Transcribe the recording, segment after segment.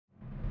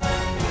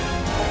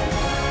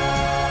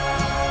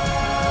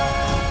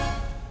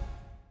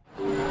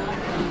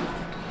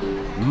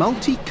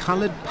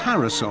Multicoloured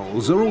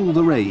parasols are all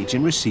the rage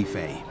in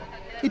Recife.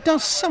 It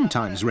does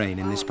sometimes rain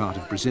in this part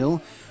of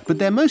Brazil, but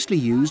they're mostly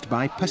used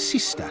by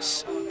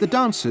passistas, the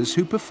dancers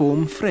who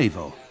perform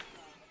Frevo.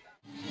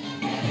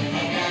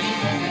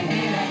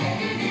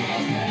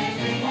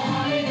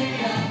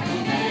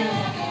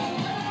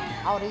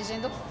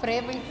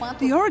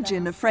 The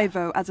origin of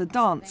Frevo as a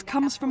dance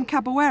comes from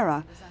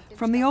capoeira,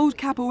 from the old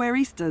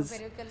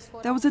capoeiristas.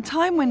 There was a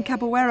time when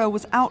capoeira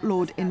was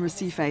outlawed in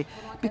Recife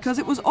because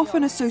it was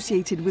often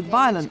associated with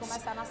violence.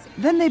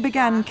 Then they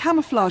began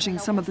camouflaging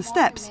some of the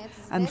steps,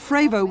 and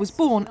Frevo was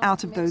born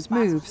out of those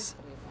moves.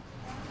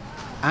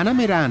 Ana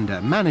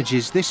Miranda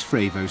manages this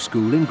Frevo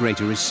school in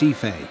Greater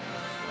Recife.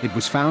 It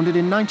was founded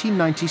in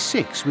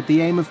 1996 with the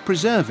aim of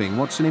preserving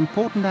what's an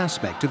important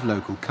aspect of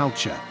local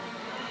culture.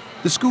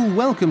 The school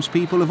welcomes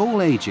people of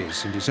all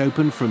ages and is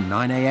open from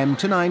 9 a.m.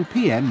 to 9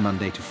 p.m.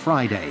 Monday to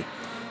Friday.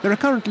 There are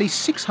currently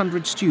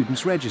 600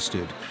 students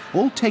registered,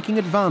 all taking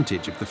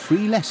advantage of the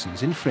free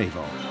lessons in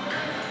Frevo.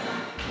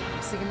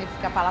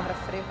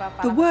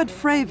 The word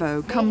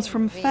Frevo comes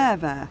from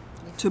ferver,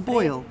 to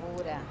boil.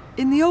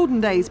 In the olden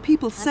days,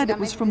 people said it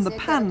was from the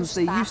pans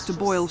they used to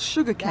boil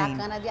sugarcane.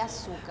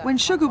 When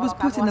sugar was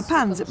put in the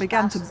pans, it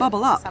began to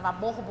bubble up,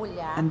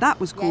 and that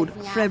was called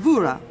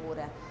frevura.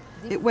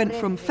 It went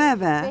from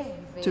ferver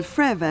to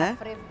frever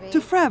to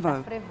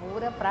frevo.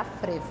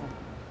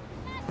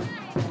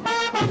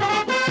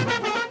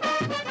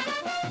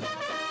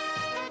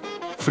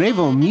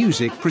 Frevo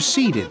music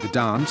preceded the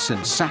dance,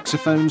 and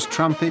saxophones,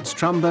 trumpets,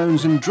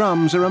 trombones and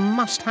drums are a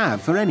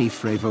must-have for any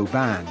Frevo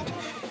band.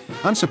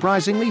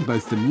 Unsurprisingly,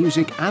 both the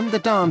music and the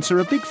dance are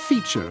a big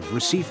feature of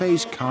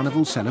Recife's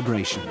Carnival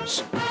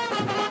celebrations.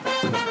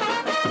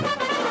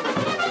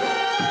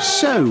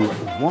 So,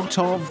 what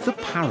of the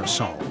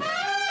parasol?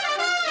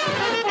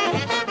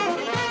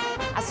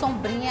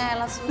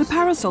 The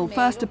parasol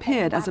first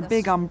appeared as a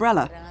big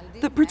umbrella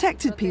that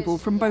protected people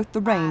from both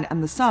the rain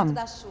and the sun.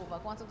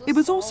 It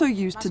was also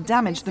used to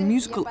damage the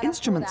musical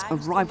instruments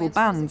of rival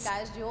bands.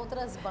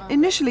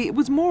 Initially, it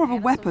was more of a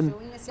weapon,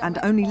 and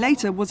only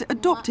later was it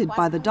adopted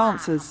by the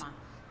dancers.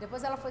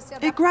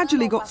 It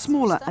gradually got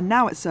smaller, and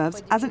now it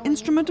serves as an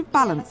instrument of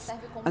balance,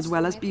 as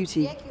well as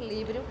beauty.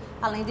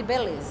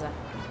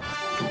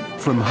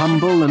 From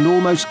humble and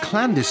almost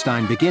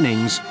clandestine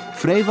beginnings,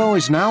 Frevo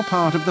is now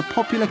part of the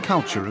popular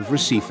culture of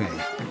Recife.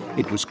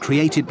 It was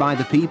created by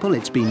the people,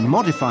 it's been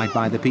modified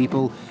by the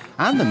people,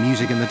 and the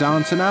music and the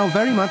dance are now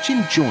very much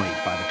enjoyed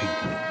by the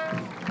people.